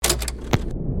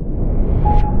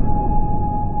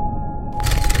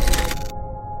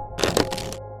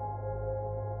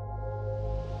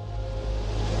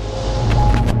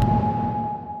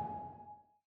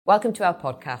Welcome to our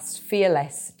podcast, Fear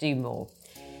Less, Do More.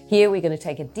 Here we're going to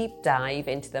take a deep dive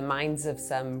into the minds of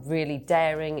some really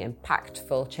daring,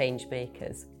 impactful change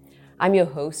makers. I'm your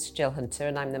host, Gill Hunter,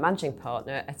 and I'm the managing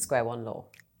partner at Square One Law.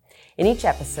 In each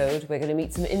episode, we're going to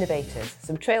meet some innovators,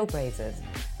 some trailblazers,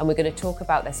 and we're going to talk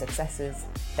about their successes,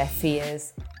 their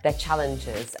fears, their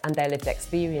challenges, and their lived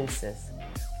experiences.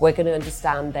 We're going to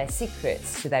understand their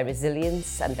secrets to their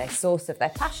resilience and their source of their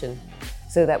passion,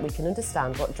 so that we can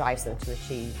understand what drives them to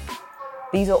achieve.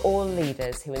 These are all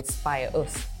leaders who inspire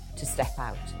us to step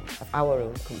out of our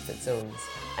own comfort zones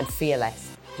and fear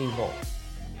less, do more.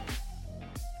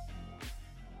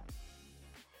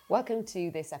 Welcome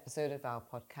to this episode of our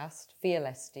podcast, Fear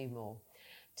Less, Do More.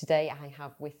 Today I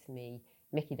have with me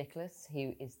Michael Nicholas,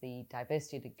 who is the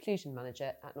Diversity and Inclusion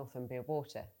Manager at Northumbrian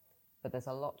Water. But there's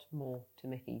a lot more to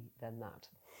Mickey than that.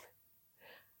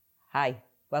 Hi,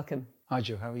 welcome. Hi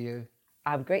Joe, how are you?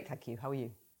 I'm great, thank you. How are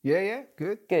you? Yeah,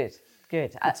 good. Good.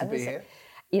 Good to be here.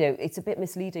 You know, it's a bit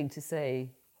misleading to say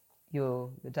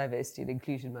you're the Diversity and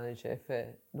Inclusion Manager for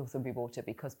Northumbrian Water,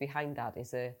 because behind that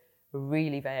is a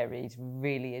really varied,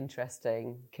 really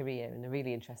interesting career and a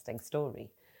really interesting story.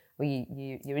 Well,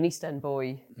 you're an East End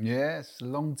boy. Yes,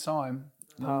 long time.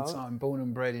 Born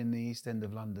and bred in the East End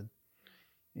of London,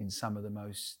 in some of the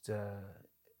most,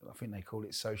 I think they call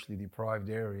it socially deprived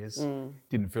areas.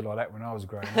 Didn't feel like that when I was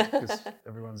growing up because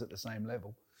everyone's at the same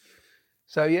level.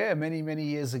 So yeah, many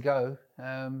years ago,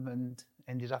 and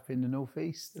ended up in the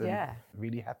Northeast. Yeah.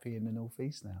 Really happy in the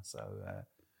Northeast now. So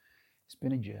it's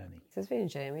been a journey. So it's been a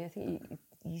journey. I think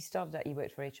you started out, you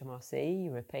worked for HMRC,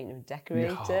 you were a painter and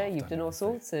decorator, you've done all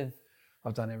sorts of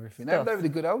I've done everything. stuff. Over the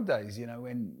good old days, you know,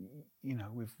 when, you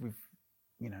know, with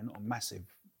you know, not a massive,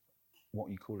 what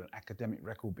you call an academic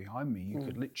record behind me, you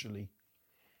could literally,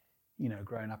 you know,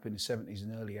 growing up in the 70s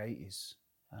and early 80s,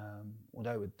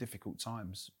 although with difficult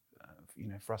times, you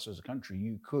know, for us as a country,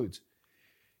 you could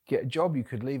get a job, you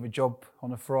could leave a job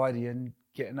on a Friday and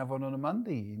get another one on a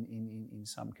Monday in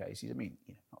some cases. I mean,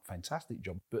 you know, not a fantastic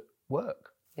job, but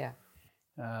work. Yeah.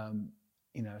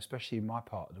 You know, especially in my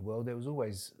part of the world, there was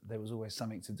always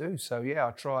something to do. So yeah,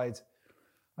 I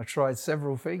tried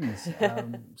several things,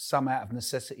 some out of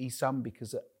necessity, some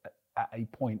because at a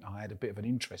point I had a bit of an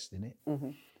interest in it.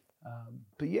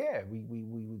 But yeah,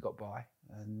 we got by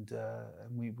and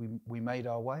we made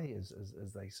our way,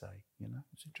 as they say. You know,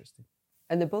 it's interesting.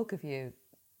 And the bulk of your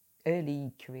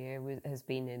early career has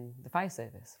been in the fire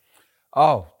service.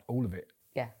 Oh, all of it.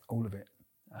 Yeah. All of it.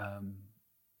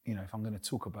 You know, if I'm going to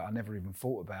talk about, I never even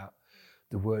thought about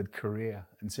the word career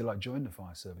until I joined the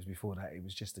fire service. Before that, it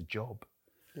was just a job.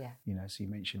 Yeah. You know, so you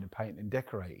mentioned the painting and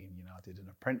decorating. You know, I did an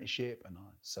apprenticeship and I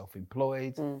was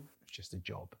self-employed. It was just a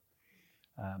job.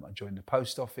 I joined the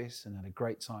post office and had a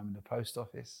great time in the post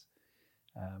office,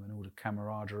 and all the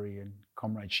camaraderie and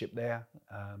comradeship there.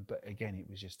 But again, it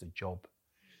was just a job.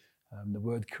 The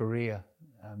word career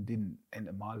didn't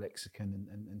enter my lexicon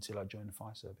until I joined the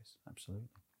fire service. Absolutely.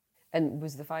 And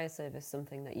was the fire service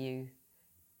something that you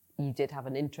did have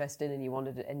an interest in and you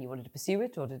wanted to pursue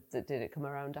it, or did it come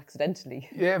around accidentally?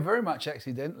 Yeah, very much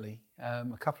accidentally.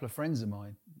 A couple of friends of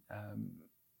mine,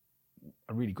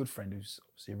 a really good friend who's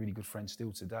obviously a really good friend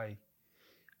still today,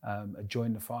 had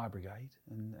joined the fire brigade,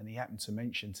 and he happened to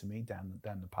mention to me down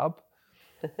the pub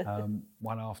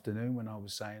one afternoon when I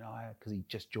was saying, because he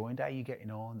just joined, how are you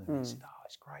getting on? And he said,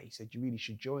 it's great. He said, you really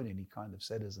should join. And he kind of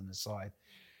said as an aside,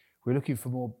 we're looking for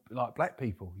more like black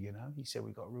people, you know. He said,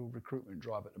 we've got a real recruitment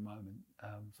drive at the moment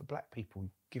for black people.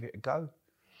 Give it a go.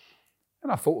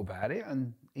 And I thought about it,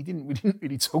 and we didn't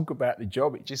really talk about the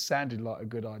job. It just sounded like a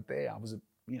good idea. I was a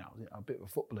bit of a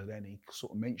footballer then. He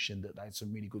sort of mentioned that they had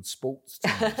some really good sports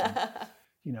teams. And,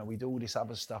 you know, we do all this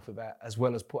other stuff about, as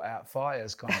well as put out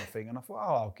fires kind of thing. And I thought,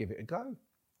 I'll give it a go.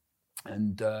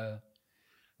 And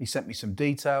he sent me some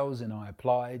details and I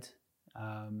applied.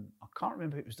 I can't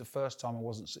remember if it was the first time I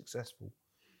wasn't successful,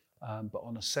 but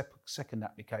on a second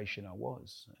application I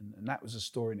was. And that was a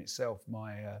story in itself.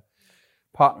 My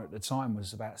partner at the time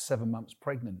was about 7 months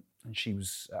pregnant, and she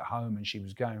was at home and she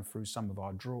was going through some of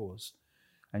our drawers,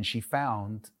 and she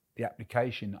found the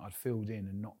application that I'd filled in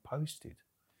and not posted.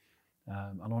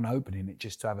 And on opening it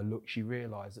just to have a look, she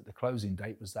realised that the closing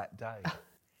date was that day.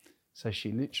 So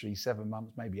she literally 7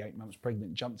 months, maybe 8 months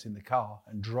pregnant, jumped in the car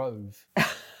and drove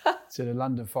to the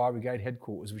London Fire Brigade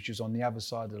headquarters, which was on the other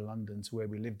side of London to where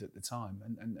we lived at the time,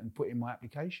 and put in my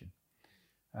application.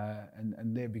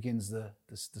 And there begins the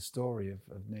story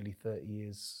of nearly 30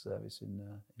 years service in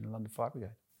the London Fire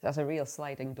Brigade. That's a real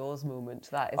sliding doors moment,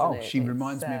 that, isn't it? She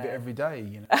reminds me of it every day,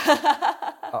 you know.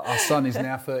 Our son is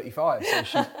now 35,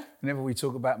 so whenever we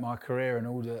talk about my career and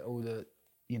all the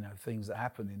things that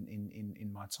happen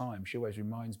in my time. She always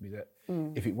reminds me that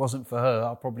if it wasn't for her,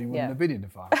 I probably wouldn't have been in the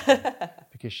fire brigade,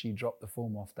 because she dropped the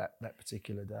form off that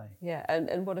particular day. Yeah,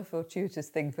 and what a fortuitous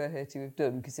thing for her to have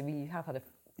done, because I mean, you had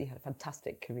a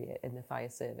fantastic career in the fire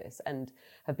service and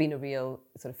have been a real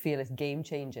sort of fearless game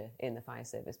changer in the fire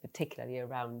service, particularly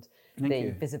around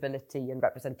the visibility and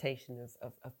representation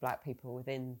of Black people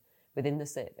within the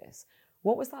service.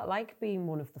 What was that like, being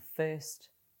one of the first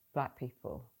Black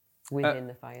people within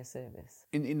the fire service?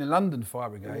 In the London Fire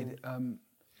Brigade, I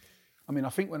mean, I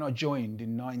think when I joined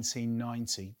in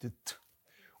 1990,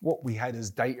 what we had as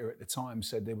data at the time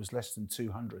said there was less than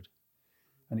 200,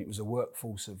 and it was a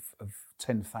workforce of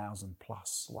 10,000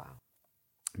 plus. Wow.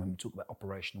 When we talk about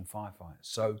operational firefighters.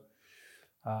 So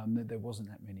there wasn't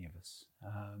that many of us.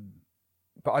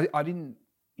 But I didn't,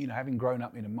 having grown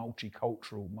up in a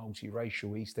multicultural,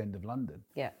 multiracial East End of London,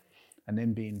 and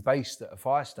then being based at a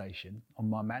fire station on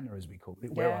my manor, as we call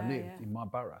it, where I lived, in my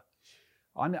borough,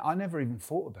 I never even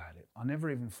thought about it. I never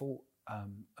even thought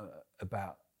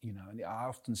about, and I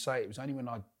often say it was only when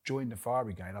I joined the fire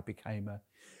brigade I became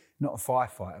not a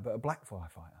firefighter, but a Black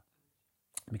firefighter,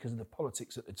 because of the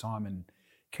politics at the time. And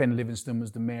Ken Livingstone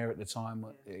was the mayor at the time,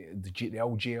 the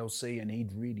old GLC, and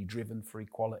he'd really driven for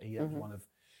equality. It was one of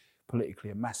politically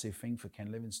a massive thing for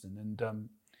Ken Livingstone. And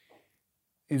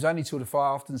it was only till the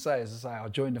fire, I often say, as I say, I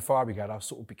joined the fire brigade, I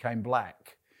sort of became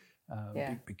Black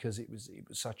because it was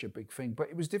such a big thing. But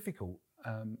it was difficult.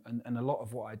 And a lot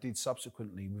of what I did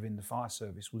subsequently within the fire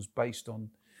service was based on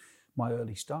my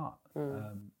early start.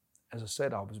 As I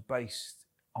said, I was based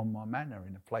on my manor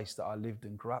in a place that I lived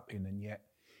and grew up in, and yet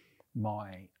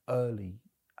my early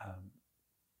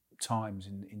times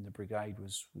in the brigade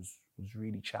was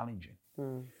really challenging.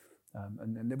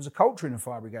 And there was a culture in the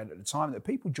fire brigade at the time that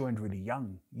people joined really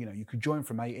young. You could join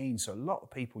from 18, so a lot of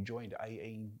people joined at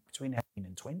 18, between 18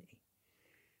 and 20.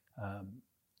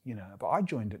 But I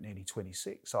joined at nearly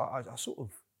 26. So I sort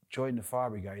of joined the fire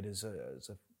brigade as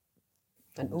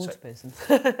an old person.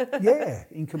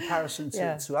 In comparison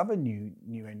to other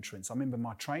new entrants. I remember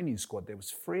my training squad, there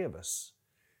was 3 of us,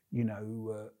 who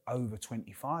were over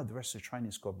 25. The rest of the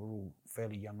training squad were all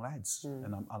fairly young lads.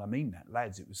 And I mean that,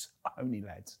 lads, it was only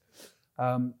lads.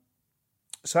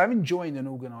 So having joined an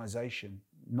organisation,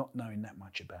 not knowing that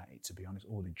much about it, to be honest,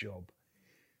 or the job,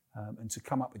 and to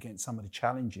come up against some of the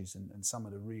challenges and some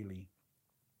of the really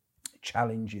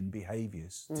challenging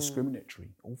behaviours,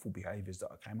 discriminatory, awful behaviours that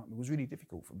I came up with, was really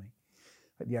difficult for me.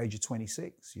 At the age of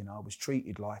 26, I was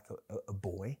treated like a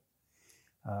boy.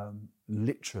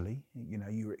 Literally,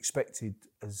 you were expected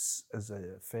as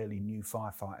a fairly new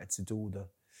firefighter to do all the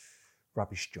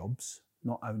rubbish jobs,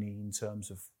 not only in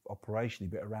terms of operationally,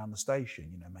 but around the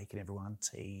station, making everyone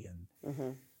tea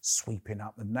and sweeping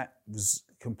up. And that was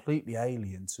completely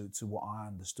alien to what I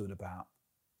understood about,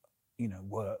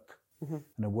 work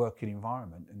and a working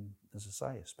environment. And as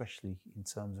I say, especially in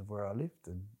terms of where I lived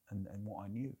and what I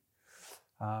knew.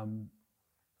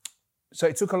 So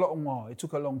it took a long while. It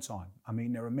took a long time. I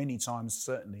mean, there are many times,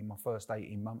 certainly in my first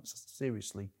 18 months,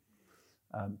 seriously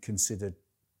considered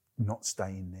not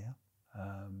staying there.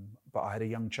 But I had a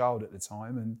young child at the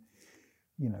time, and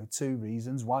 2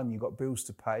 reasons. 1, you got bills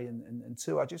to pay, and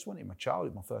 2, I just wanted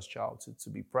my first child, to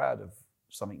be proud of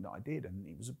something that I did, and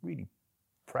it was a really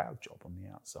proud job on the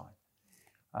outside.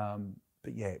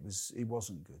 But yeah, it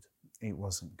wasn't good. It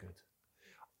wasn't good.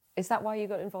 Is that why you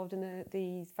got involved in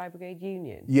the Fire Brigade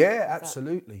Union? Yeah,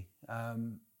 absolutely.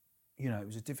 It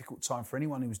was a difficult time for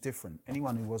anyone who was different,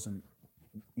 anyone who wasn't,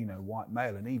 white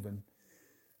male, and even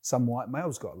some white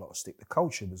males got a lot of stick. The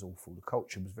culture was awful. The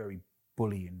culture was very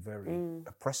bullying, very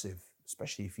oppressive,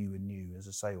 especially if you were new, as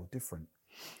I say, or different.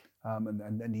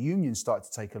 And the union started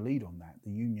to take a lead on that.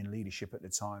 The union leadership at the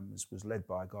time was led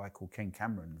by a guy called Ken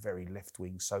Cameron, very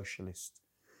left-wing socialist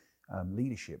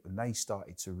leadership, and they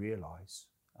started to realise,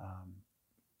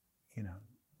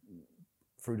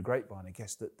 through the grapevine, I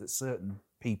guess, that certain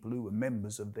people who were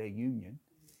members of their union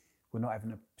were not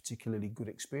having a particularly good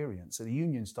experience. So the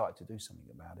union started to do something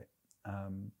about it,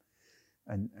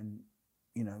 and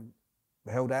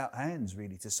held out hands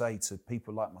really to say to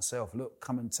people like myself, look,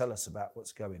 come and tell us about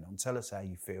what's going on, tell us how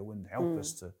you feel, and help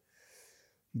us to,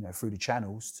 through the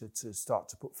channels to start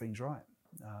to put things right.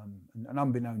 And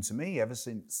unbeknown to me, ever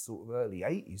since sort of early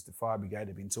 80s, the Fire Brigade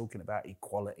had been talking about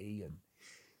equality,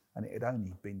 and it had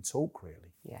only been talk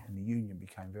really. Yeah. And the union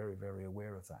became very, very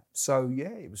aware of that. So yeah,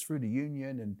 it was through the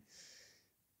union and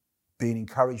being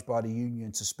encouraged by the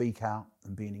union to speak out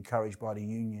and being encouraged by the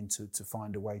union to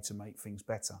find a way to make things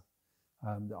better,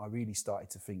 that I really started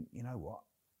to think, you know what,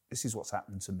 this is what's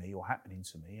happened to me or happening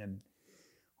to me. And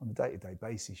on a day-to-day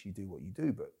basis, you do what you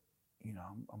do, but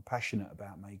I'm passionate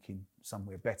about making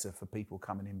somewhere better for people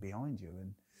coming in behind you,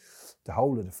 and the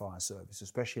whole of the fire service,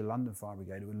 especially London Fire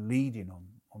Brigade, who are leading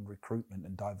on recruitment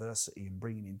and diversity and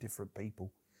bringing in different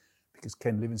people, because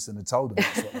Ken Livingstone had told them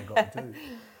that's what they've got to do.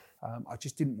 I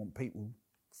just didn't want people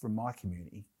from my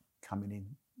community coming in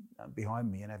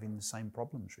behind me and having the same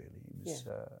problems. Really, it was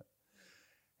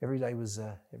every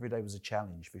day was a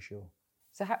challenge for sure.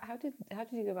 So how did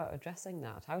you go about addressing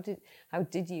that? How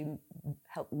did you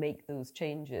help make those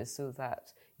changes so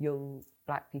that young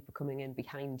black people coming in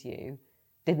behind you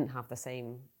didn't have the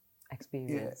same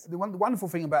experience? Yeah, the wonderful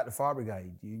thing about the Fire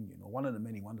Brigade Union, or one of the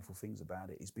many wonderful things about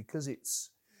it, is because it's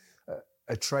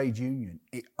a trade union,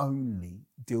 it only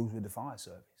deals with the fire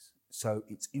service. So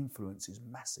its influence is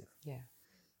massive. Yeah.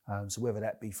 So whether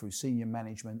that be through senior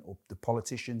management or the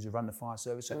politicians who run the fire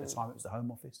service, at the time it was the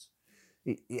Home Office,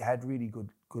 it had really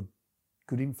good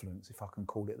influence, if I can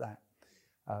call it that.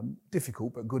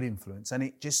 Difficult, but good influence. And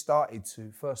it just started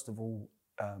to, first of all,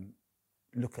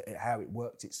 look at how it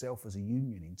worked itself as a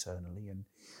union internally and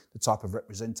the type of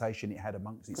representation it had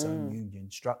amongst its own union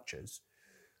structures.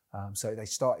 So they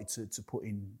started to put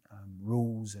in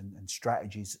rules and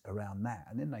strategies around that.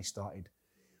 And then they started,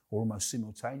 or almost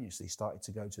simultaneously, started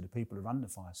to go to the people who run the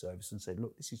fire service and said,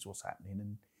 look, this is what's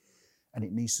happening and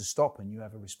it needs to stop, and you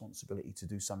have a responsibility to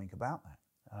do something about that.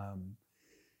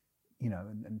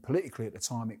 And politically at the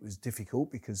time it was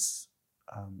difficult because,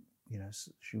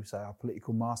 should we say our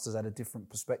political masters had a different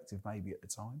perspective maybe at the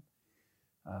time.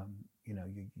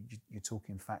 You're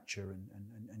talking Thatcher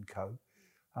and co.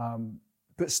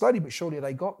 But slowly but surely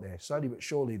they got there. Slowly but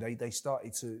surely they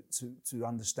started to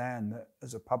understand that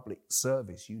as a public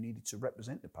service you needed to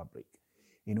represent the public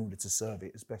in order to serve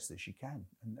it as best as you can.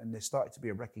 And there started to be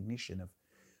a recognition of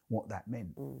what that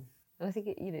meant. And I think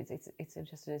it's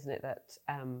interesting, isn't it, that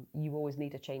you always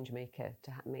need a change maker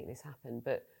to make this happen.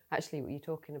 But actually what you're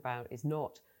talking about is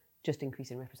not just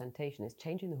increasing representation, it's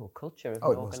changing the whole culture of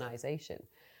an organisation.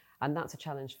 And that's a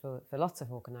challenge for lots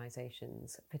of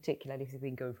organisations, particularly if they've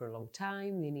been going for a long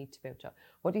time. You need to be able to...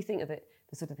 What do you think are the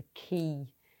sort of the key...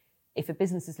 If a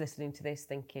business is listening to this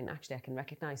thinking, actually, I can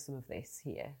recognise some of this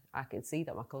here, I can see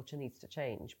that my culture needs to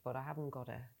change, but I haven't got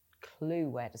a clue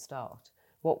where to start.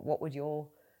 What would your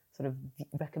sort of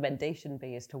recommendation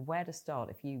be as to where to start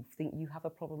if you think you have a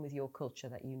problem with your culture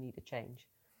that you need a change?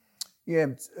 Yeah,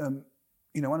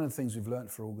 one of the things we've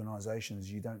learned for organisations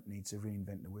is you don't need to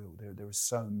reinvent the wheel. There are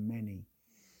so many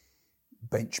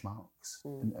benchmarks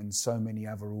and so many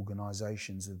other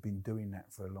organisations have been doing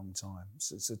that for a long time.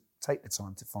 So take the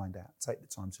time to find out, take the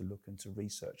time to look and to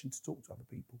research and to talk to other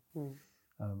people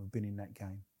who've been in that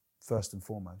game, first and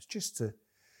foremost, just to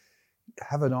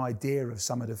have an idea of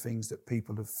some of the things that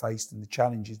people have faced and the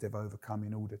challenges they've overcome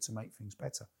in order to make things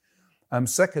better.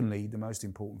 Secondly, the most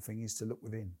important thing is to look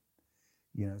within,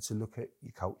 to look at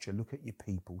your culture, look at your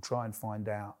people, try and find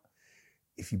out,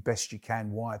 if you best you can,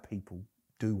 why people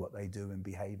do what they do and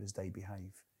behave as they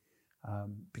behave.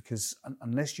 Because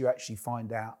unless you actually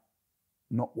find out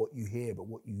not what you hear, but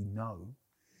what you know,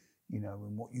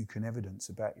 and what you can evidence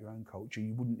about your own culture,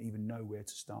 you wouldn't even know where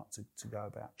to start to go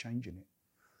about changing it.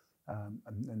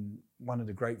 And one of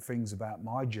the great things about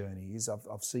my journey is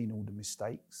I've seen all the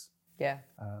mistakes. Yeah.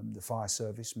 The fire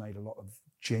service made a lot of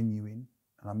genuine,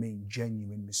 and I mean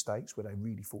genuine mistakes where they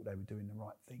really thought they were doing the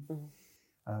right thing.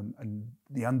 And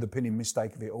the underpinning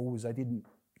mistake of it all was they didn't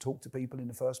talk to people in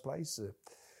the first place. A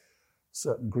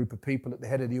certain group of people at the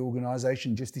head of the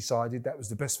organisation just decided that was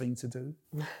the best thing to do.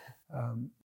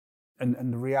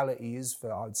 And the reality is,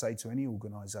 I would say to any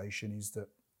organisation, is that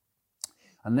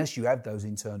unless you have those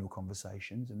internal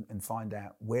conversations and find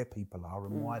out where people are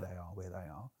and why they are where they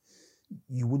are,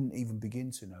 you wouldn't even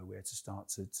begin to know where to start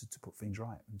to put things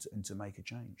right and to make a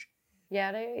change. Yeah,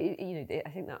 I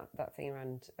think that thing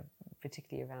around,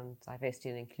 particularly around diversity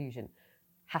and inclusion,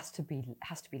 has to be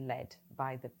led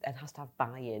by and has to have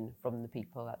buy-in from the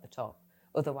people at the top.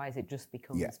 Otherwise, it just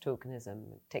becomes tokenism,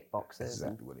 tick boxes,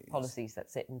 and policies that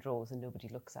sit in drawers and nobody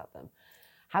looks at them.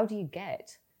 How do you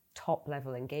get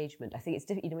top-level engagement? I think it's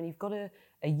different. When you've got a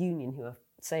union who are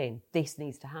saying this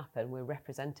needs to happen, we're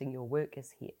representing your workers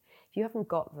here. If you haven't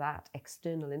got that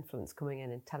external influence coming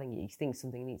in and telling you think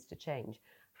something needs to change,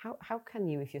 how can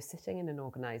you, if you're sitting in an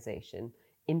organisation,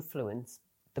 influence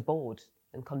the board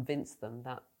and convince them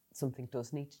that something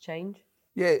does need to change?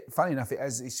 Yeah, funny enough,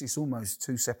 it's almost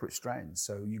two separate strands.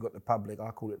 So you've got the public, I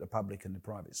call it the public and the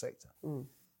private sector.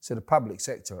 So the public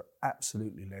sector are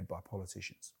absolutely led by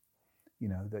politicians.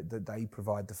 They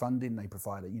provide the funding, they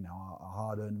provide our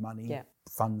hard-earned money,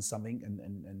 fund something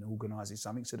and organises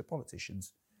something. So the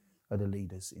politicians are the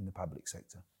leaders in the public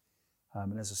sector.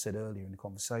 And as I said earlier in the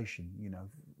conversation,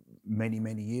 many,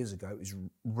 many years ago, it was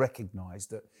recognised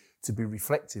that to be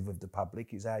reflective of the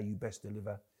public is how you best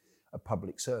deliver a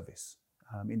public service.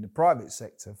 In the private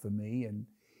sector, for me, and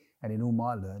in all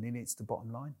my learning, it's the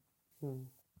bottom line.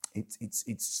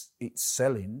 It's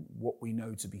selling what we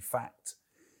know to be fact.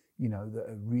 You know, that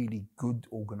a really good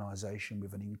organisation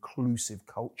with an inclusive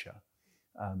culture,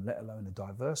 let alone a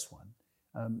diverse one,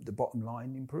 the bottom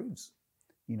line improves.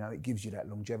 You know, it gives you that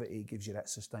longevity, it gives you that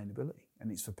sustainability,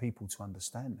 and it's for people to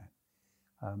understand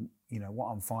that. You know, what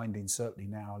I'm finding certainly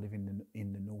now, I live in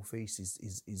the Northeast,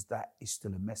 is that is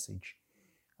still a message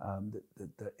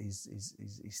that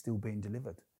is still being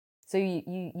delivered. So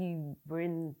you were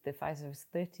in the fire service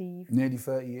nearly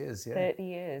 30 years, yeah. 30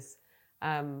 years.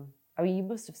 I mean, you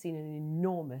must have seen an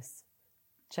enormous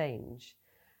change.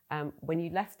 When you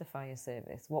left the fire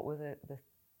service, what were the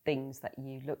things that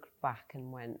you looked back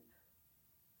and went,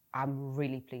 I'm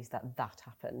really pleased that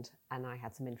happened and I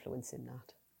had some influence in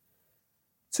that?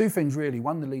 Two things really.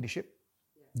 One, the leadership.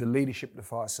 The leadership of the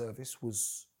fire service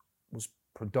was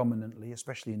predominantly,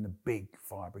 especially in the big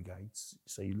fire brigades.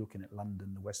 So you're looking at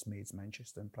London, the Westmeads,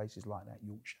 Manchester, and places like that,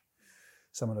 Yorkshire.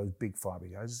 Some of those big fire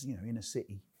brigades, you know, inner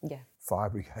city fire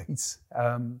brigades.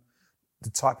 The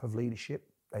type of leadership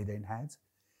they then had.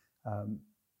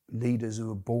 Leaders who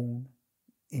were born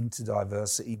into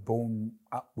diversity, born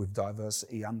up with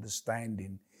diversity,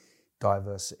 understanding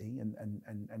diversity,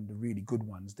 and the really good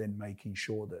ones then making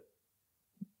sure that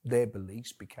their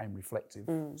beliefs became reflective,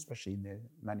 especially in their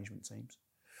management teams.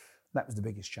 That was the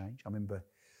biggest change. I remember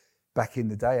back in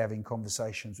the day having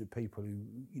conversations with people who,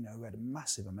 you know, who had a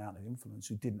massive amount of influence,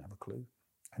 who didn't have a clue.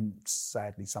 And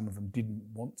sadly, some of them didn't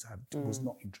want to have, was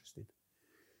not interested.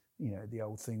 You know, the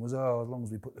old thing was, as long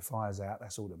as we put the fires out,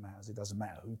 that's all that matters. It doesn't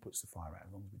matter who puts the fire out,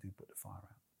 as long as we do put the fire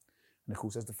out. And of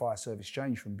course, as the fire service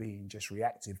changed from being just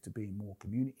reactive to being more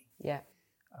community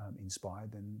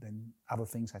inspired, then other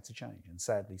things had to change. And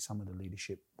sadly, some of the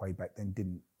leadership way back then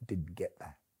didn't get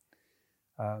that.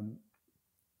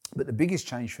 But the biggest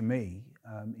change for me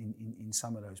in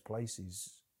some of those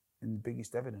places, and the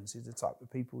biggest evidence, is the type of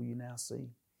people you now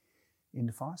see in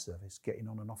the fire service, getting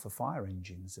on and off of fire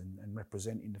engines and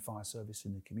representing the fire service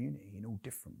in the community in all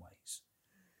different ways.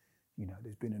 You know,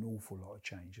 there's been an awful lot of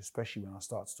change, especially when I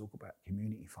start to talk about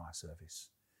community fire service.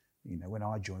 You know, when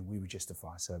I joined, we were just a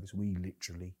fire service. We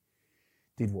literally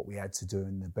did what we had to do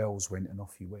and the bells went and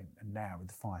off you went. And now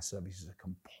the fire service is a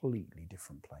completely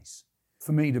different place.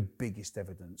 For me, the biggest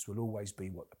evidence will always be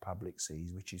what the public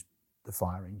sees, which is the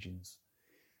fire engines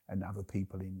and other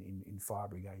people in fire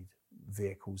brigade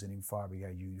vehicles and in fire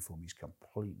brigade uniform is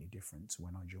completely different to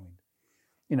when I joined.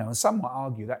 You know, and some might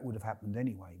argue that would have happened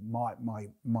anyway.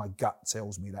 My gut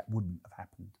tells me that wouldn't have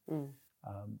happened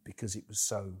because it was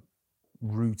so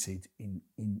rooted in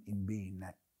being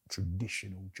that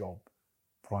traditional job,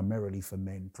 primarily for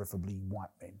men, preferably white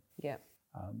men. Yeah.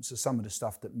 So some of the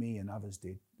stuff that me and others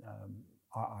did,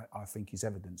 I think is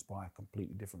evidenced by a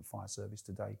completely different fire service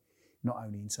today, not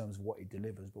only in terms of what it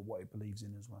delivers, but what it believes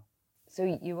in as well.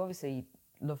 So you obviously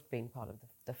loved being part of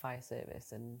the fire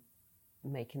service and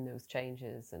making those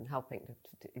changes and helping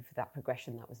for that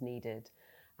progression that was needed,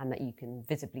 and that you can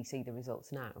visibly see the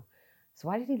results now. So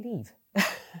why did he leave?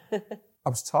 I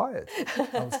was tired.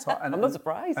 And, I'm not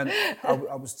surprised. And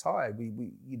I was tired.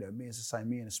 We, you know, me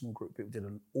and a small group of people did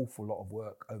an awful lot of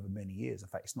work over many years. In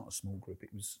fact, it's not a small group.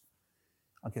 It was,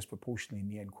 I guess, proportionally in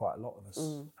the end, quite a lot of us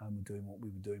were doing what we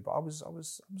were doing. But I was a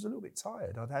little bit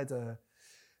tired. I'd had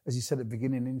as you said at the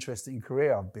beginning, an interesting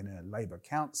career. I've been a Labour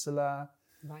councillor.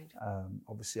 Right.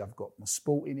 Obviously, I've got my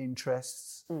sporting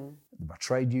interests, my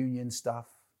trade union stuff.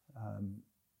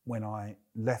 When I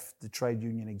left the trade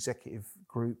union executive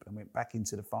group and went back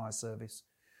into the fire service,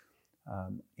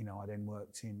 you know, I then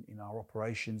worked in our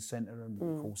operations centre, and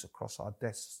of course across our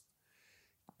desks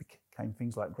became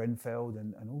things like Grenfell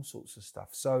and all sorts of stuff.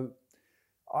 So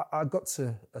I got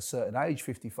to a certain age,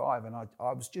 55, and I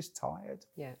was just tired.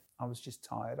 Yeah. I was just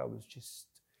tired. I was just,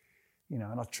 you know,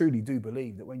 and I truly do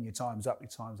believe that when your time's up,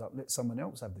 let someone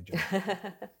else have the job.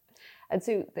 And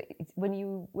so when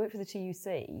you worked for the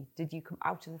TUC, did you come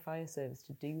out of the fire service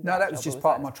to do that? No, that was just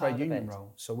part of my trade union it?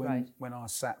 role. So when I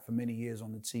sat for many years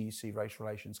on the TUC Race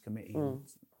Relations Committee and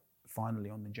finally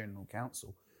on the General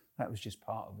Council, that was just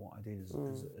part of what I did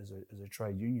as a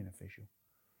trade union official.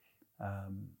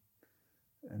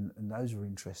 And those were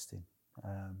interesting.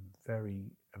 A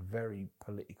very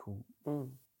political,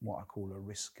 what I call a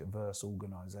risk-averse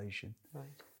organisation. Right.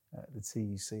 At the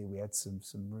TUC, we had some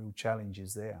real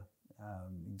challenges there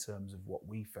in terms of what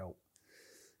we felt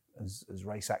as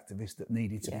race activists that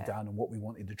needed to be done, and what we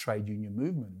wanted the trade union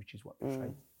movement, which is what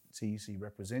the TUC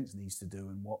represents, needs to do,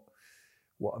 and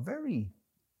what a very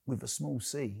with a small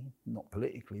c, not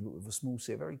politically, but with a small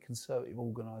c, a very conservative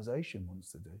organisation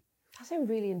wants to do. That's a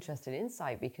really interesting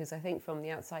insight, because I think from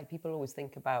the outside, people always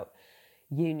think about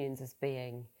unions as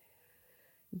being,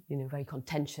 very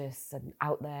contentious and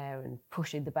out there and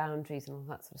pushing the boundaries and all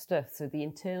that sort of stuff. So the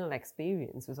internal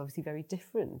experience was obviously very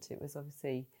different. It was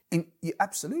obviously...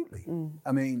 Absolutely.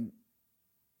 I mean,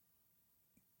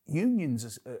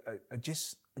 unions are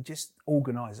just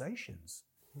organisations,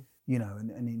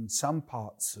 and in some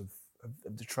parts of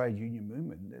the trade union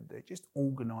movement, they're just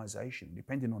organisation,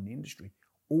 depending on the industry,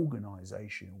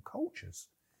 organisational cultures.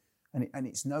 And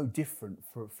it's no different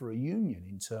for a union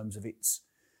in terms of its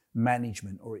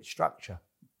management or its structure,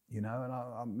 And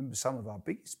I remember some of our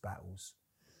biggest battles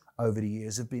over the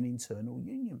years have been internal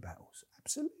union battles.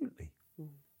 Absolutely. I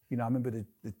remember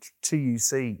the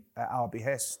TUC at our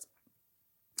behest,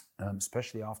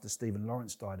 especially after Stephen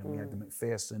Lawrence died, and we had the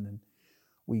McPherson, and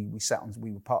we were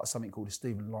part of something called the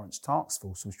Stephen Lawrence Task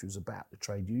Force, which was about the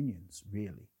trade unions,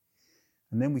 really.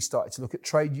 And then we started to look at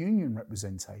trade union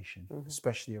representation,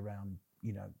 especially around,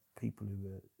 people who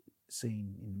were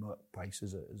seen in the workplace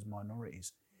as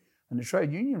minorities. And the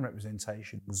trade union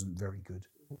representation wasn't very good.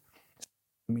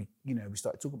 We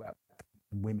started talking about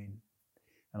women,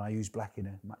 and I use black in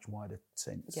a much wider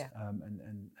sense,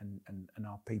 and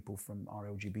our people from our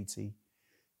LGBTQ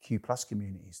plus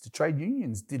communities. The trade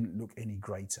unions didn't look any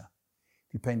greater,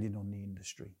 depending on the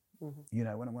industry.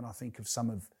 When I think of some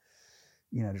of,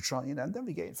 and don't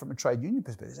forget, from a trade union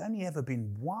perspective, there's only ever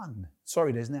been one.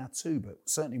 Sorry, there's now two, but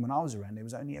certainly when I was around, there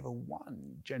was only ever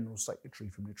one general secretary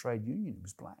from the trade union who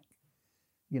was black.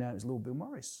 It was Lord Bill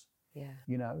Morris. Yeah.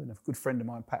 And a good friend of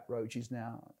mine, Pat Roach, is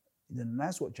now the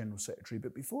NASWAT general secretary.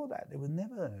 But before that, there were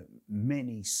never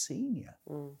many senior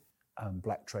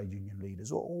black trade union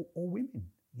leaders or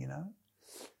women.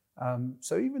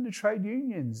 So even the trade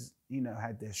unions,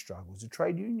 had their struggles. The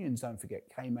trade unions, don't forget,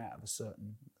 came out of a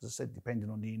certain, as I said, depending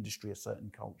on the industry, a certain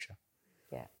culture.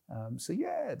 Yeah.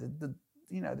 The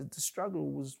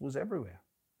struggle was everywhere.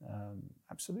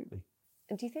 Absolutely.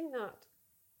 And do you think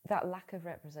that lack of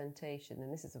representation, and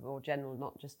this is a more general,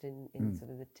 not just in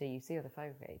sort of the TUC or the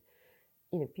Fire Brigade,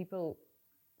 people,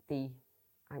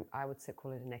 I would say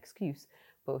call it an excuse,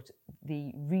 but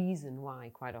the reason why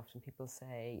quite often people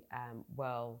say,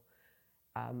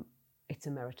 it's a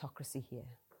meritocracy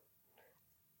here.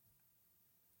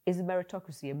 Is a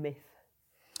meritocracy a myth?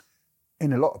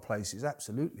 In a lot of places,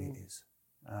 absolutely it is.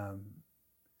 And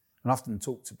I often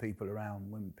talk to people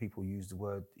around when people use the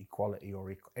word equality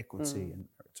or equity and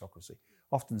meritocracy.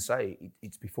 Often say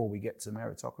it's before we get to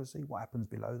meritocracy, what happens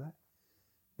below that?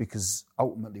 Because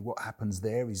ultimately what happens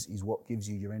there is what gives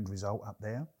you your end result up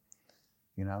there.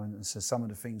 And so some of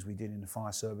the things we did in the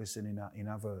fire service and in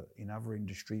other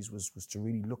industries was to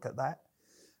really look at that.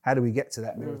 How do we get to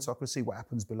that meritocracy? What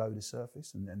happens below the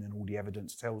surface? And then all the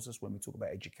evidence tells us when we talk about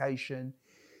education,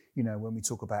 when we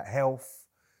talk about health,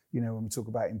 when we talk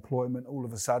about employment, all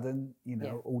of a sudden,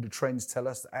 all the trends tell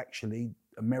us that actually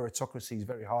a meritocracy is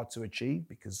very hard to achieve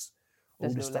because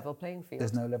there's no level playing field.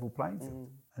 There's no level playing field.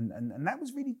 And that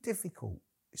was really difficult.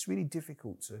 It's really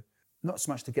difficult to, not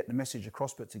so much to get the message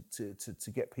across, but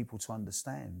to get people to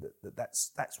understand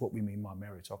that's what we mean by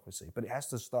meritocracy. But it has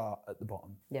to start at the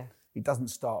bottom. Yeah. It doesn't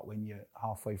start when you're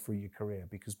halfway through your career,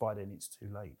 because by then it's too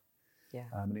late. Yeah.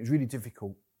 And it was really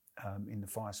difficult in the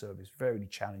fire service, very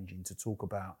challenging to talk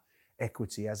about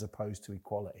equity as opposed to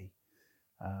equality,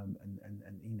 and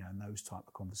those type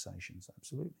of conversations.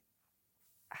 Absolutely.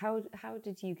 How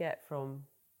did you get from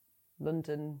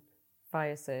London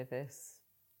Fire Service,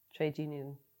 trade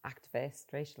union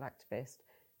activist, racial activist,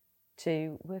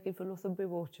 to working for Northumbrian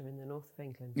Water in the north of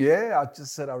England? Yeah, I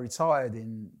just said I retired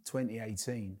in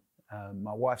 2018.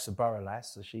 My wife's a borough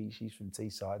lass, so she's from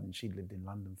Teesside, and she'd lived in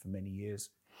London for many years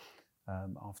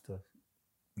after,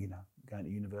 going to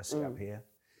university up here.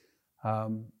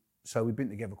 So we've been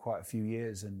together quite a few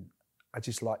years, and I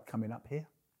just like coming up here.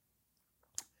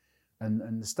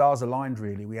 And the stars aligned,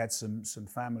 really. We had some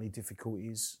family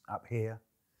difficulties up here.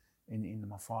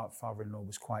 My father-in-law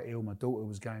was quite ill. My daughter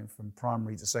was going from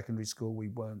primary to secondary school. We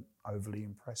weren't overly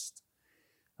impressed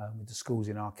with the schools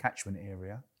in our catchment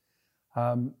area.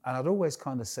 And I'd always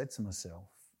kind of said to myself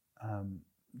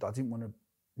that I didn't want to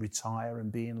retire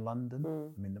and be in London.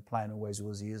 I mean, the plan always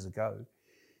was years ago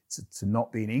to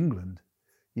not be in England,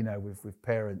 with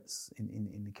parents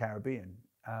in the Caribbean.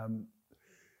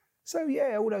 So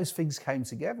yeah, all those things came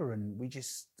together, and we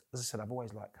just, as I said, I've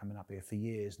always liked coming up here for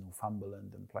years,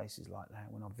 Northumberland and places like that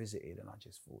when I visited, and I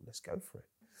just thought, let's go for it.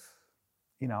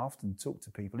 I often talk to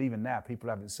people, even now, people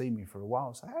haven't seen me for a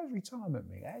while, so how's retirement,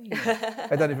 me? Hey,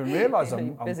 they don't even realise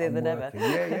I'm busier than working.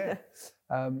 ever.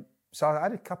 Yeah. So I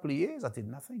had a couple of years I did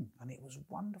nothing, and it was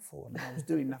wonderful. And I was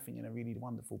doing nothing in a really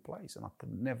wonderful place, and I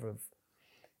could never have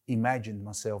imagined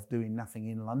myself doing nothing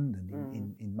in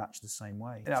London in much the same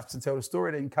way. Enough to tell the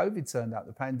story, then COVID turned up,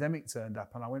 the pandemic turned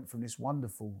up, and I went from this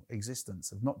wonderful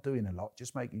existence of not doing a lot,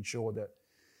 just making sure that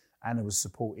Anna was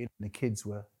supported and the kids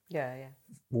were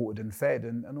watered and fed,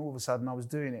 and all of a sudden I was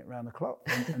doing it around the clock.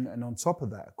 And on top of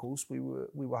that, of course, we were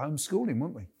homeschooling,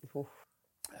 weren't we?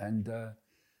 And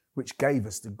which gave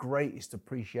us the greatest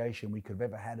appreciation we could have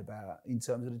ever had about in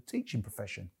terms of the teaching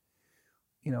profession.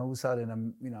 You know, all of a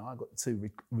sudden, I got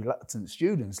two reluctant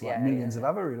students, like millions of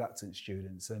other reluctant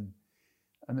students. And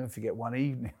I'll never forget one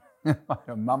evening, like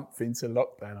a month into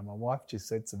lockdown, and my wife just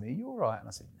said to me, "You all right?" And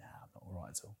I said, "No, I'm not all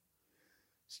right at all."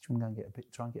 She said, "Do you want to go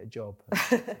and try and get a job?"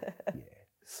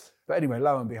 But anyway,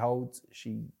 lo and behold,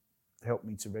 she helped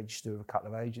me to register with a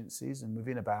couple of agencies, and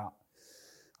within about,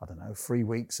 3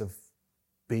 weeks of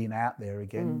being out there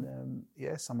again,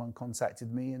 someone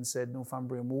contacted me and said,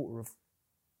 "Northumbrian Water have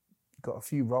got a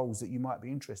few roles that you might be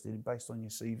interested in based on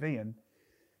your CV." And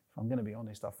if I'm going to be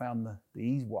honest, I found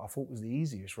what I thought was the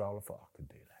easiest role. I thought I could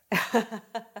do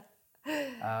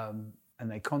that. And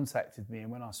they contacted me,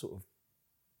 and when I sort of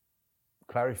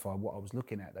clarified what I was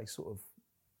looking at, they sort of,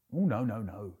 "Oh,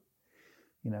 no.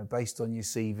 You know, based on your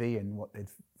CV and what they'd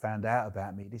found out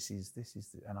about me, this is,"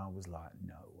 and I was like,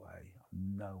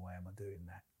 no way am I doing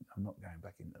that. I'm not going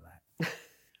back into that.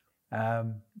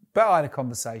 But I had a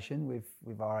conversation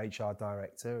with our HR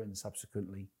director and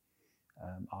subsequently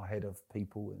our head of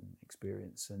people and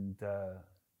experience, and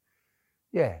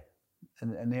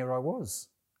and there I was.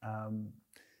 And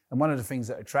one of the things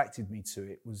that attracted me to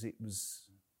it was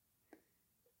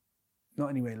not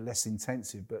anywhere less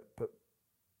intensive, but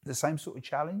the same sort of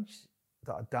challenge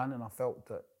that I'd done, and I felt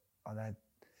that I'd had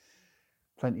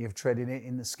plenty of tread in it,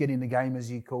 in the skin in the game,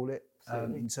 as you call it,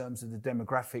 in terms of the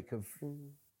demographic of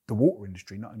the water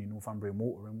industry, not only Northumbrian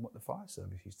Water, and what the fire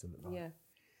service used to look like. Yeah.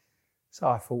 So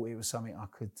I thought it was something I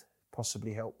could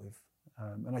possibly help with.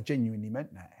 And I genuinely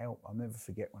meant that help. I'll never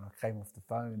forget when I came off the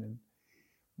phone and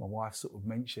my wife sort of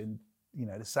mentioned,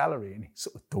 the salary, and it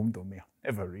sort of dawned on me, I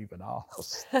never even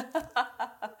asked.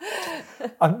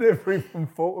 I never even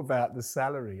thought about the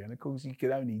salary. And of course you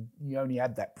only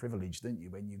had that privilege, didn't you,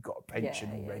 when you got a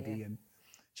pension already. And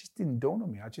it just didn't dawn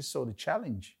on me. I just saw the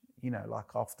challenge,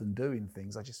 like often doing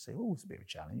things, I just say, oh, it's a bit of a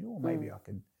challenge, or maybe I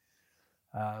can.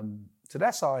 So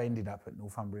that's how I ended up at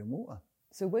Northumbrian Water.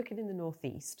 So working in the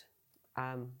Northeast,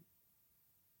 I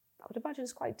would imagine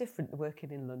it's quite different to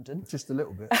working in London. Just a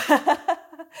little bit.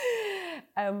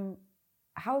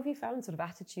 How have you found sort of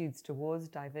attitudes towards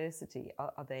diversity?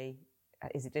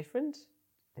 Is it different?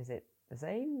 Is it the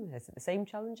same? Is it the same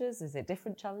challenges? Is it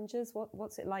different challenges?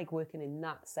 What's it like working in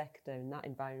that sector, in that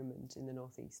environment in the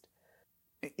Northeast?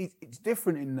 It's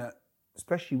different in that,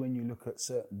 especially when you look at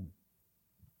certain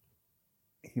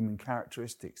human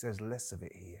characteristics, there's less of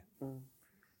it here.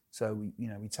 So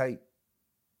we take,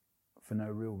 for no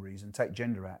real reason, take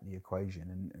gender out of the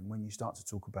equation, and when you start to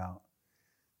talk about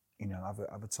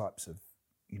other types of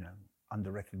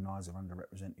under-recognised or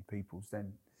underrepresented peoples,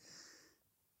 then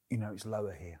it's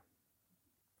lower here.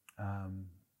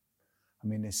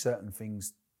 There's certain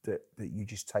things that you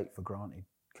just take for granted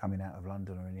coming out of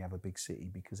London or any other big city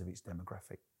because of its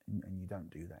demographic, and you don't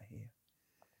do that here.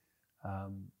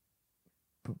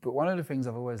 But one of the things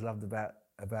I've always loved about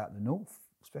the North,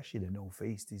 especially the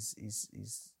Northeast, is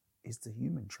the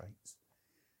human traits.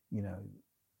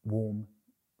 Warm,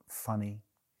 funny,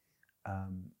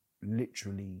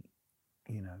 literally,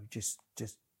 just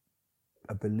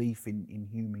a belief in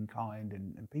humankind,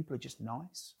 and people are just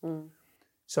nice.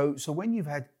 So when you've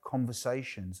had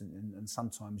conversations and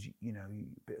sometimes a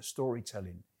bit of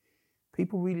storytelling,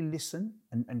 people really listen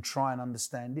and try and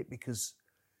understand it because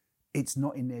it's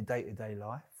not in their day-to-day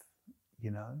life,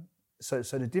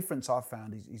 So the difference I've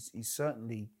found is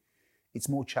certainly it's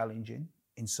more challenging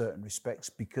in certain respects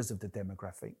because of the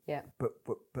demographic. Yeah. But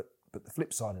the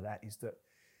flip side of that is that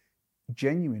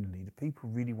genuinely the people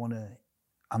really want to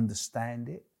understand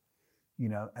it,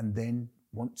 and then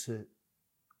want to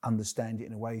understand it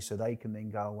in a way so they can then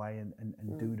go away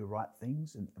and do the right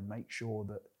things and make sure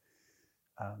that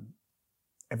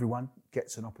everyone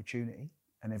gets an opportunity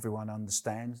and everyone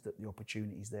understands that the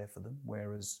opportunity is there for them.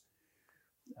 Whereas,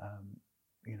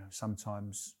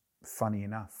 sometimes, funny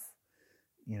enough,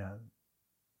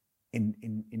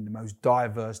 in the most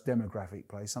diverse demographic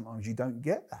place, sometimes you don't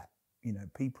get that.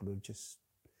 People are just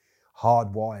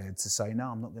hardwired to say, no,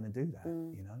 I'm not going to do that,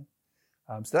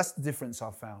 So that's the difference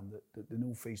I've found, that the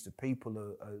Northeast, the people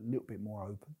are a little bit more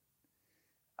open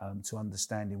to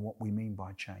understanding what we mean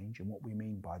by change and what we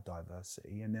mean by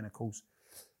diversity. And then, of course,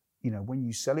 when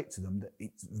you sell it to them, that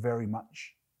it's very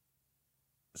much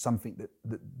something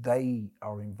that they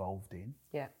are involved in,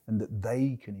 and that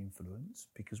they can influence.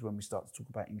 Because when we start to talk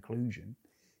about inclusion,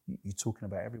 you're talking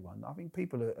about everyone. I think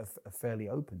people are fairly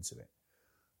open to it.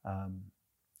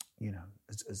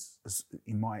 As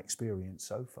in my experience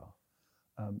so far,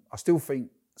 I still think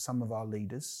some of our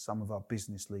leaders, some of our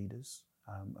business leaders,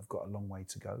 have got a long way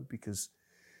to go, because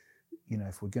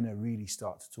if we're going to really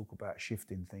start to talk about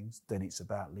shifting things, then it's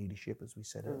about leadership, as we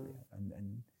said earlier.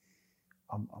 And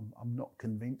I'm not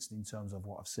convinced in terms of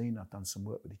what I've seen. I've done some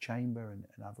work with the Chamber and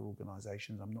other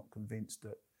organisations. I'm not convinced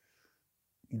that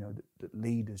that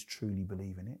leaders truly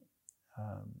believe in it.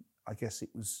 I guess it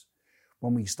was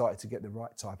when we started to get the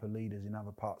right type of leaders in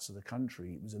other parts of the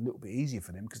country, it was a little bit easier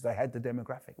for them because they had the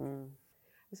demographic.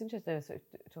 It's interesting. I was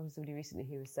talking to somebody recently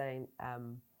who was saying,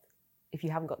 if you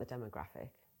haven't got the demographic,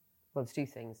 well, there's two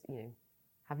things.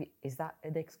 Is that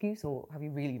an excuse, or have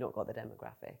you really not got the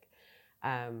demographic?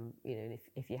 And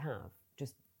if you have,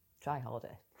 just try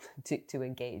harder to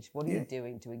engage. What are you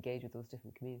doing to engage with those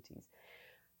different communities?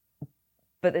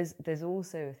 But there's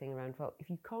also a thing around, well, if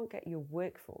you can't get your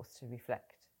workforce to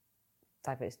reflect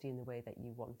diversity in the way that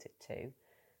you want it to,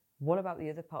 what about the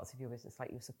other parts of your business, like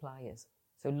your suppliers?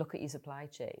 So look at your supply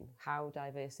chain. How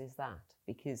diverse is that?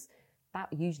 Because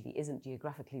that usually isn't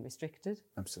geographically restricted.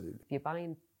 Absolutely. If you're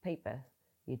buying paper,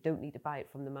 you don't need to buy it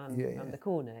from the man on the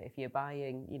corner. If you're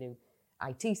buying,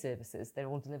 IT services, they're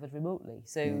all delivered remotely.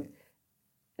 So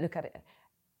look at it.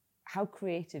 How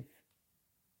creative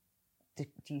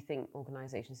do you think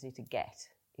organisations need to get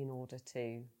in order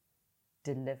to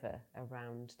deliver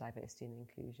around diversity and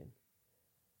inclusion?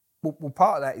 Well,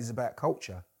 part of that is about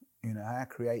culture. How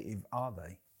creative are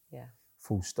they? Yeah.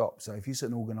 Full stop. So if you set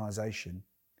an organisation,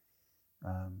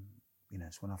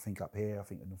 it's when I think up here, I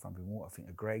think of Northumbrian Water, I think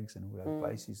of Greggs and all those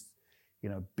places,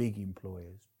 big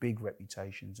employers, big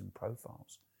reputations and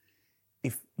profiles.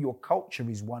 If your culture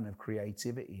is one of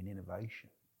creativity and innovation,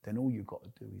 then all you've got to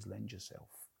do is lend yourself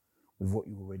with what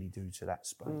you already do to that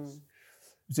space.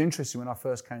 It's interesting, when I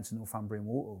first came to Northumbrian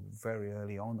Water, very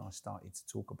early on, I started to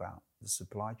talk about the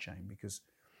supply chain, because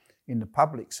in the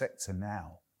public sector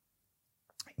now,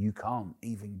 you can't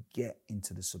even get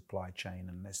into the supply chain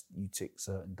unless you tick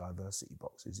certain diversity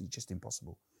boxes. It's just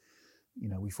impossible.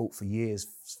 We fought for years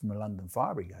from a London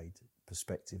Fire Brigade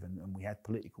perspective, and we had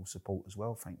political support as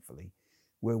well, thankfully,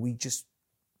 where we just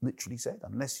literally said,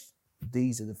 unless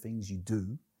these are the things you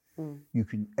do, you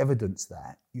can evidence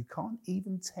that, you can't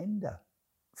even tender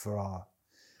for our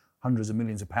hundreds of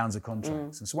millions of pounds of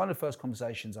contracts. And so one of the first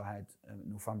conversations I had at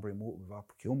Northumbrian Water with our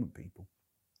procurement people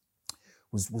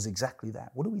was exactly that.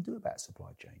 What do we do about supply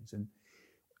chains? And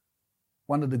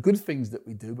one of the good things that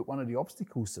we do, but one of the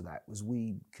obstacles to that, was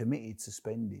we committed to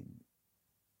spending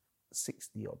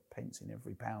 60 odd pence in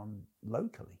every pound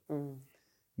locally.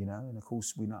 And of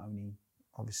course we not only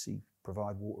obviously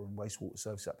provide water and wastewater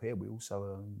service up here, we also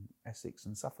own Essex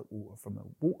and Suffolk Water. From a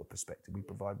water perspective, we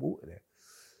provide water there.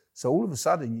 So all of a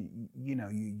sudden,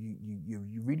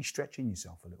 you're really stretching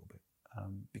yourself a little bit,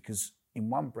 because in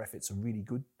one breath, it's a really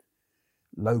good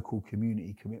local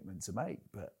community commitment to make,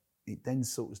 but it then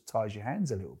sort of ties your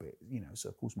hands a little bit, So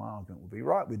of course, my argument would be,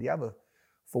 right, with the other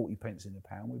 40 pence in the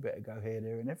pound, we better go here,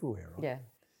 there, and everywhere, right?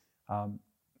 Yeah.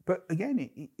 But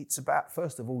again, it's about,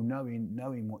 first of all,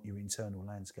 knowing what your internal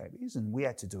landscape is, and we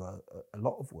had to do a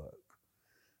lot of work.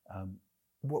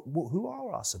 Who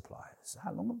are our suppliers?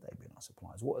 How long have they been our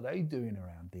suppliers? What are they doing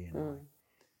around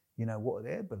D&I? What are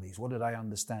their beliefs? What do they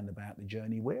understand about the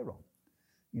journey we're on?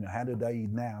 How do they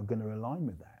now going to align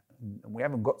with that? And we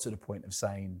haven't got to the point of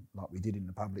saying, like we did in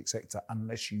the public sector,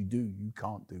 unless you do, you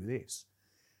can't do this.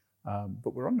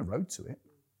 But we're on the road to it.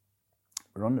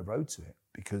 We're on the road to it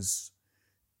because,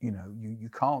 you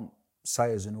can't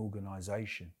say as an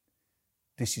organisation,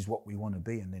 this is what we want to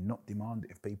be, and then not demand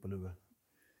it of people who are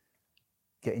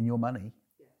getting your money.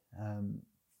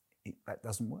 That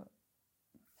doesn't work.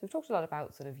 So we've talked a lot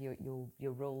about sort of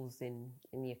your roles in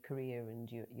your career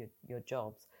and your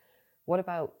jobs. What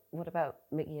about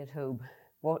Mickey at home?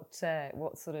 What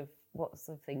sort of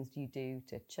things do you do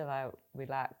to chill out,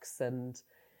 relax, and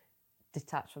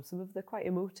detach from some of the quite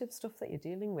emotive stuff that you're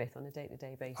dealing with on a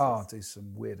day-to-day basis? Oh, I do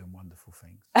some weird and wonderful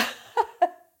things.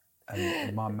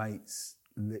 and my mates,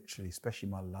 literally, especially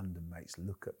my London mates,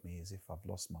 look at me as if I've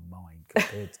lost my mind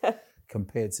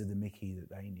compared to the Mickey that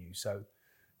they knew. So,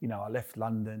 I left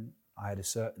London. I had a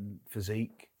certain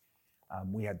physique.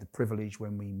 We had the privilege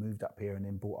when we moved up here and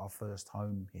then bought our first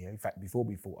home here. In fact, before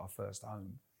we bought our first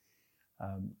home,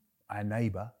 our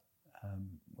neighbour,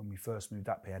 when we first moved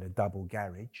up here, had a double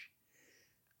garage.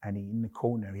 And in the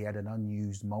corner, he had an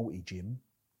unused multi-gym.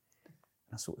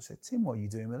 I sort of said, Tim, what are you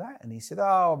doing with that? And he said,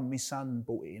 oh, my son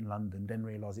bought it in London, then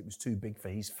realised it was too big for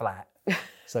his flat.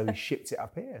 So he shipped it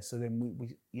up here. So then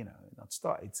we you know, I'd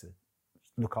started to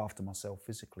look after myself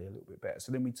physically a little bit better.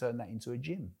 So then we turned that into a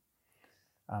gym.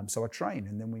 So I trained,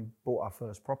 and then we bought our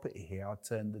first property here. I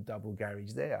turned the double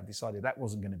garage there. I decided that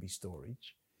wasn't going to be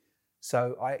storage.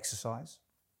 So I exercise.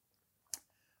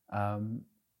 I'm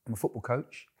a football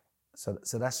coach. So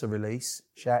that's a release,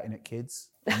 shouting at kids.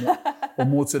 Or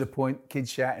more to the point, kids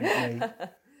shouting at me.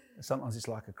 Sometimes it's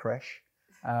like a crash.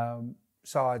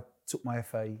 So I took my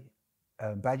FA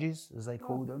badges, as they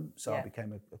call them. So I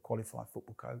became a qualified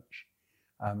football coach.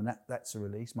 And that's a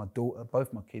release. My daughter,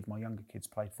 both my kids, my younger kids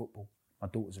played football. My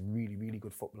daughter's a really, really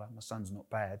good footballer. My son's not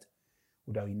bad,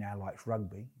 although he now likes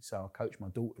rugby. So I coach my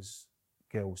daughter's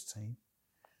girls team,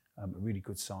 a really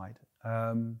good side.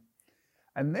 And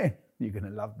then, you're going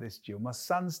to love this, Gill. My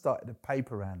son started a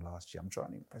paper round last year. I'm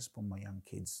trying to impress upon my young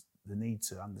kids the need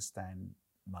to understand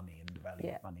money and the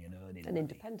value of money and earning and money.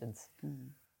 Independence.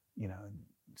 You know, and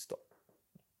stop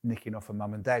nicking off of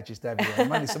mum and dad, just have your own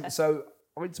money. So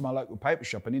I went to my local paper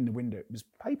shop, and in the window it was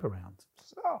paper round. I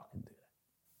said, oh, I can do that.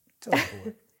 Tell the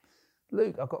boy,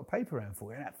 Luke, I've got a paper round for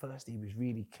you. And at first he was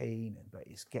really keen, but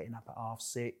he's getting up at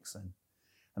 6:30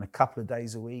 and a couple of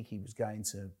days a week he was going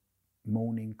to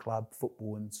morning club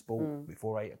football and sport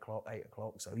before 8 o'clock.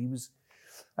 So he was,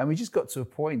 and we just got to a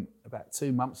point about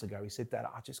 2 months ago. He said, Dad,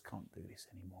 I just can't do this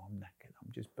anymore. I'm knackered.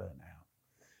 I'm just burnt out.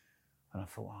 And I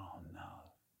thought, oh no,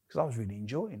 because I was really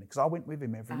enjoying it, because I went with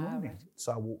him every morning. Right.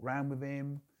 So I walked around with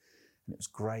him, and it was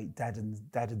great, dad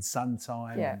and son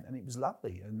time, and it was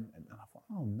lovely. And I thought,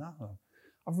 oh no,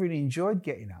 I've really enjoyed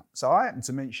getting up. So I happened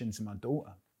to mention to my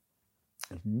daughter,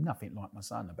 there's nothing like my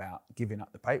son, about giving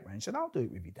up the paper round. She said, I'll do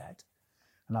it with you, Dad.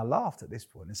 And I laughed at this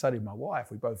point, and so did my wife.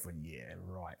 We both went, yeah,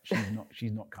 right,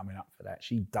 she's not coming up for that.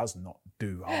 She does not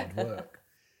do hard work.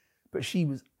 But she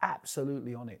was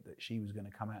absolutely on it that she was going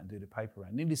to come out and do the paper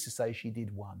round. Needless to say, she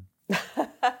did one.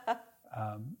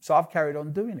 So I've carried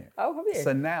on doing it. Oh, have you?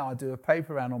 So now I do a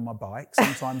paper round on my bike.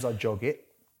 Sometimes I jog it.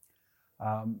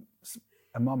 And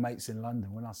my mates in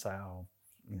London, when I say, oh,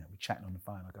 you know, we're chatting on the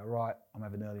phone, I go, right, I'm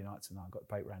having an early night tonight. I've got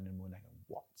the paper round in the morning. They go,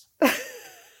 what?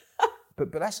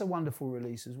 But that's a wonderful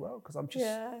release as well, because I'm just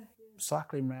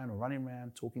cycling around or running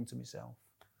around, talking to myself.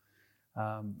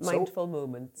 Mindful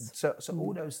moments. So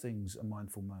all those things are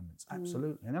mindful moments,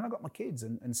 absolutely. And then I've got my kids,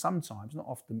 and sometimes, not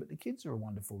often, but the kids are a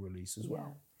wonderful release as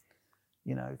well.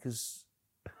 You know, because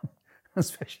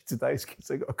especially today's kids,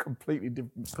 they've got a completely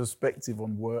different perspective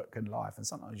on work and life. And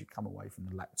sometimes you come away from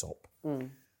the laptop,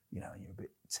 you know, and you're a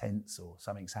bit tense, or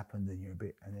something's happened and you're a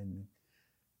bit, and then,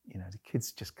 you know, the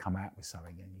kids just come out with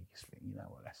something and you just think, you know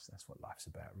what, that's what life's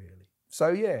about, really. So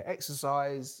yeah,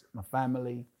 exercise, my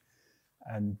family,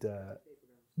 and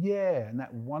and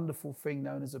that wonderful thing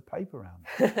known as a paper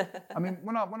round. I mean,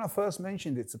 when I first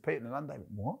mentioned it to people in London, they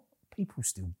went, what? People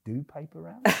still do paper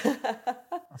rounds?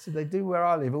 I said, they do where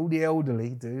I live. All the elderly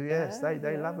do, yes.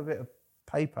 They love a bit of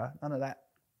paper. None of that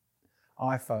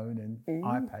iPhone and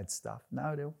iPad stuff.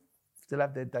 No, they'll still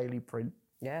have their daily print.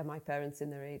 Yeah, my parents in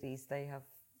their 80s, they have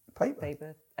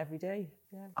paper every day.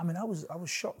 Yeah. I mean, I was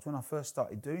shocked when I first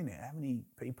started doing it. How many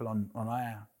people on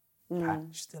our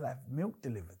patch still have milk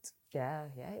delivered? Yeah.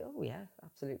 Oh, yeah,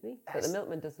 absolutely. But the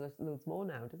milkman does loads more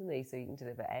now, doesn't he? So you can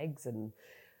deliver eggs and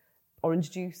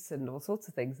orange juice and all sorts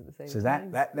of things at the same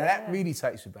time. So that really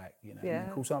takes me back, you know. Yeah.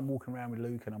 Of course, I'm walking around with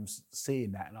Luke and I'm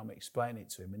seeing that and I'm explaining it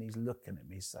to him and he's looking at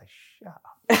me and say, shut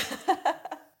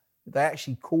up. They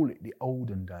actually call it the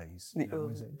olden days.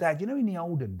 Dad, you know, in the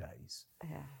olden days,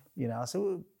 you know, I said,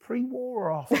 well, pre-war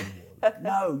or after the war?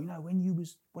 No, you know, when you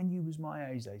was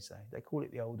my age, they say. They call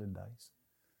it the olden days.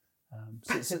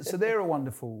 So they're a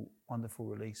wonderful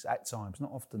release at times,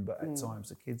 not often, but at times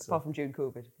the kids apart from during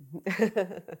COVID.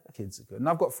 Kids are good. And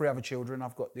I've got 3 other children.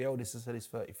 I've got the eldest, I said, is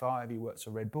 35. He works for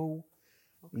Red Bull.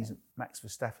 Okay. He's Max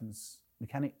Verstappen's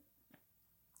mechanic.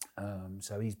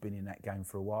 So he's been in that game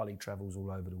for a while. He travels all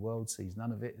over the world, sees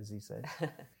none of it, as he said. And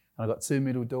I've got 2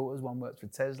 middle daughters. One works for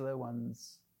Tesla.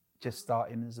 One's just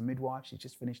starting as a midwife. She's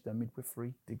just finished her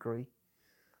midwifery degree.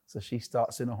 So she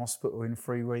starts in a hospital in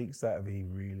 3 weeks. That'd be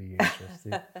really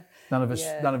interesting. None of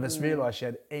us realised she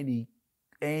had any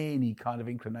kind of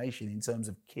inclination in terms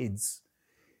of kids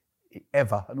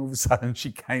ever. And all of a sudden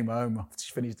she came home after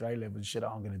she finished her A-levels and said,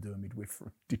 I'm going to do a midwifery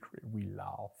degree. We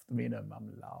laughed. Me and her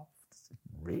mum laughed. I said,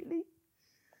 really?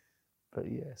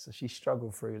 But yeah, so she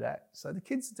struggled through that. So the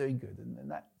kids are doing good, and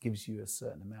that gives you a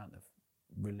certain amount of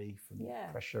relief and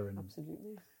pressure and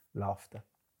laughter.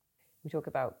 We talk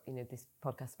about, you know, this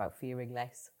podcast about fearing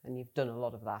less, and you've done a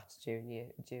lot of that during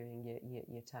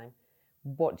your time.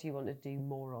 what do you want to do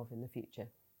more of in the future?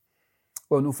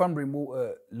 Well, Northumbrian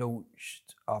Water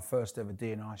launched our first ever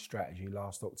D&I strategy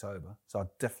last October, so I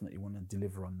definitely want to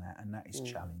deliver on that, and that is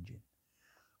challenging.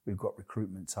 We've got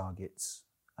recruitment targets,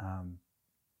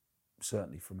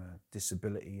 certainly from a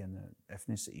disability and an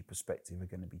ethnicity perspective, are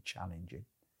going to be challenging.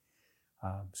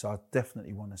 So I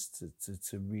definitely want us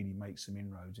to really make some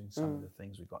inroads in some of the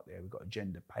things we've got there. We've got a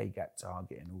gender pay gap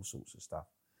target and all sorts of stuff.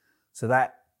 So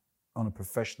that, on a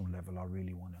professional level, I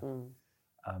really want to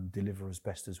deliver as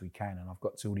best as we can. And I've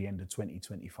got till the end of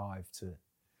 2025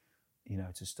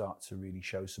 to start to really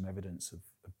show some evidence of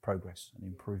progress and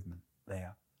improvement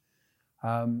there.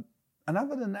 And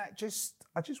other than that,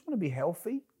 I just want to be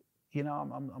healthy. You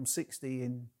know, I'm 60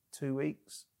 in 2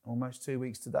 weeks, almost 2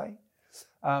 weeks today.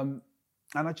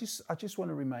 And I just want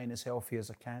to remain as healthy as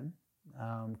I can,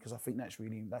 because I think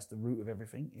that's the root of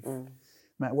everything. No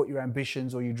matter what your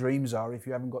ambitions or your dreams are, if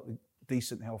you haven't got the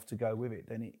decent health to go with it,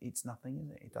 then it's nothing, is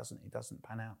it? It doesn't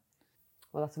pan out.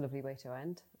 Well, that's a lovely way to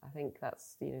end. I think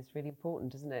that's, it's really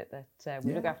important, isn't it, that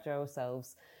we look after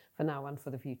ourselves for now and for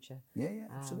the future. Yeah,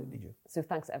 absolutely, Jill. So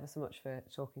thanks ever so much for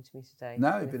talking to me today.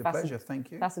 No, it's been a pleasure.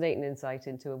 Thank you. Fascinating insight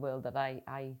into a world that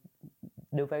I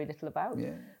know very little about.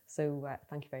 Yeah. So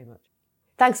thank you very much.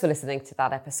 Thanks for listening to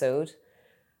that episode.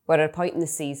 We're at a point in the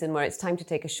season where it's time to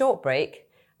take a short break,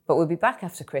 but we'll be back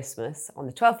after Christmas on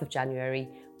the 12th of January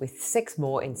with 6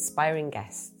 more inspiring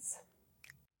guests.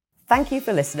 Thank you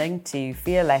for listening to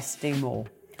Fear Less, Do More.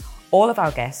 All of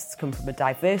our guests come from a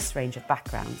diverse range of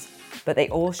backgrounds, but they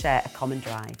all share a common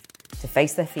drive to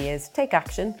face their fears, take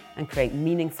action, and create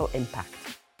meaningful impact.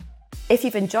 If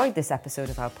you've enjoyed this episode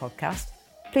of our podcast,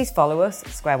 please follow us,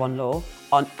 Square One Law,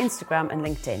 on Instagram and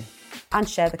LinkedIn, and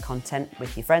share the content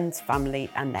with your friends, family,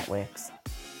 and networks.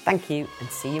 Thank you, and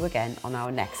see you again on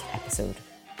our next episode.